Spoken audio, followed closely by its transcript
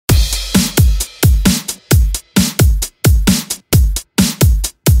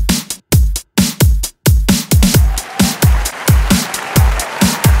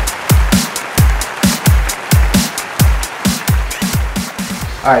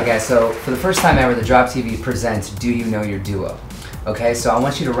Alright guys, so for the first time ever, the Drop TV presents Do You Know Your Duo? Okay, so I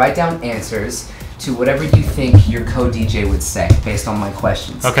want you to write down answers to whatever you think your co-DJ would say based on my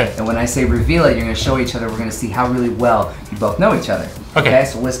questions. Okay. And when I say reveal it, you're going to show each other, we're going to see how really well you both know each other. Okay.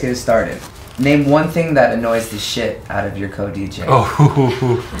 So let's get it started. Name one thing that annoys the shit out of your co-DJ. Oh.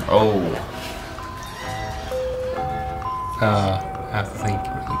 I have to think.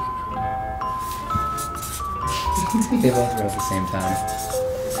 They both wrote at the same time.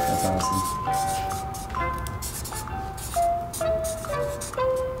 That's awesome.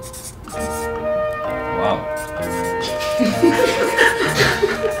 Wow.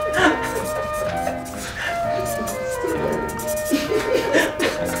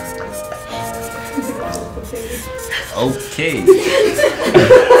 Okay.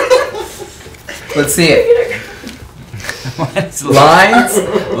 Let's see it.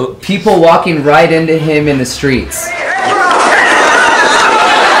 Lines, people walking right into him in the streets.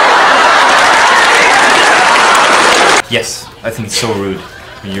 Yes, I think it's so rude.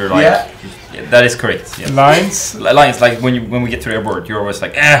 When you're like, Yeah. yeah, that is correct. Yeah. Lines? Lines, like when we get to the airport, you're always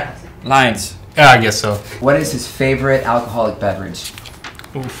like, lines. Yeah, I guess so. What is his favorite alcoholic beverage?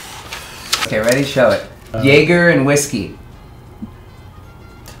 Oof. Okay, ready? Show it. Jaeger and whiskey.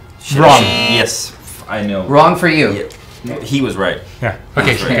 Wrong. Yes, I know. Wrong for you. Yeah. He was right. Yeah.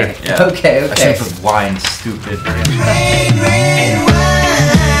 Okay, That's right. good. Yeah. Okay, I okay. should put wine, stupid.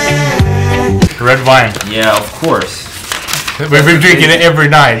 Red wine. Yeah, of course. We've been drinking it every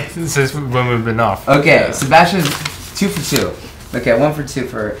night since when we've been off. Okay, Yeah. Sebastian's 2 for 2. Okay, 1 for 2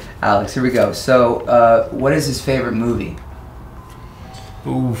 for Alex. Here we go. So, what is his favorite movie?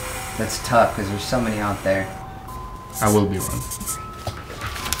 Oof. That's tough because there's so many out there. I will be wrong.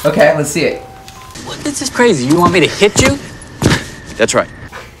 Okay, let's see it. This is crazy. You want me to hit you? That's right.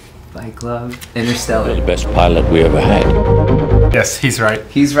 Fight Club, Interstellar. The best pilot we ever had. Yes, he's right.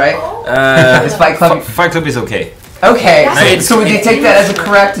 He's right. Is Fight Club? Fight Club is okay. Okay, Nice. so would they take that as a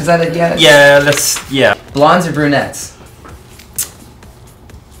correct? Is that a yes? Yeah. Blondes or brunettes?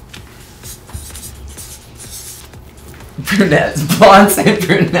 Brunettes. Blondes and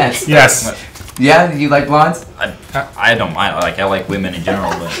brunettes. Yes. Yeah, you like blondes? I don't mind. I like women in general,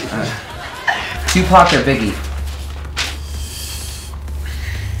 but Tupac or Biggie?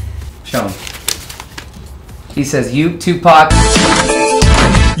 Show him. He says, you, Tupac,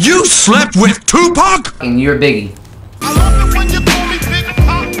 You slept with Tupac? and you're Biggie.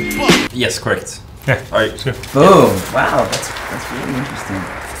 yes, correct. Yeah. All right. Sure. Boom. Wow, that's really interesting.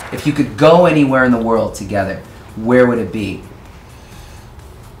 If you could go anywhere in the world together, where would it be?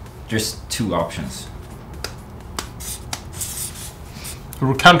 There's 2 options.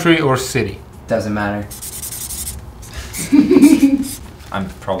 Country or city? Doesn't matter. I'm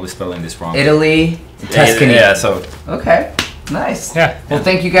probably spelling this wrong. Italy, Tuscany. Yeah, so Okay, nice. Yeah. Well,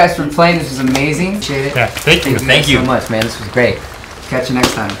 thank you guys for playing. This was amazing. Appreciate it. Yeah, thank you. Thank you. so much, man. This was great. Catch you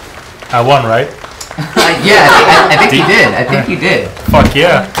next time. I won, right? Yeah, I think you did. I think you did. Fuck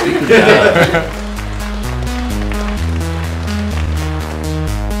yeah. I think you did.